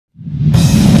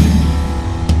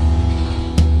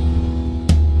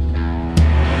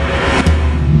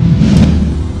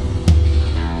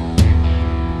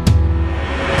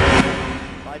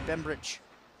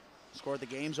Scored the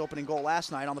game's opening goal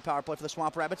last night on the power play for the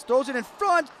Swamp Rabbits. Throws it in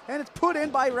front, and it's put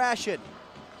in by Rashid.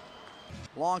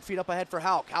 Long feed up ahead for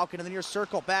Hauk. Hauk into the near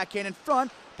circle, back in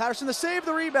front. Patterson to save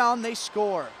the rebound, they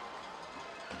score.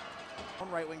 On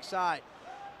right wing side,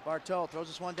 Bartow throws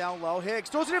this one down low.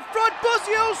 Higgs throws it in front,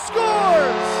 Buzzeo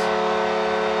scores!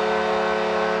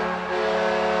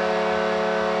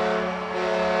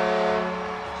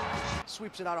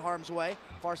 Sweeps it out of harm's way.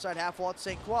 Far side half wall at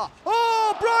St. Croix.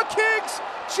 Oh, Brock Higgs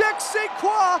checks St.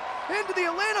 Croix into the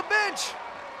Atlanta bench.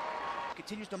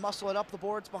 Continues to muscle it up the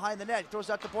boards behind the net. He throws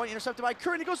out the point, intercepted by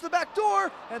Curran. He goes to the back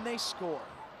door, and they score.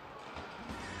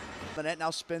 The net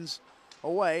now spins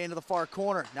away into the far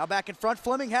corner. Now back in front,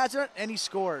 Fleming has it, and he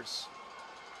scores.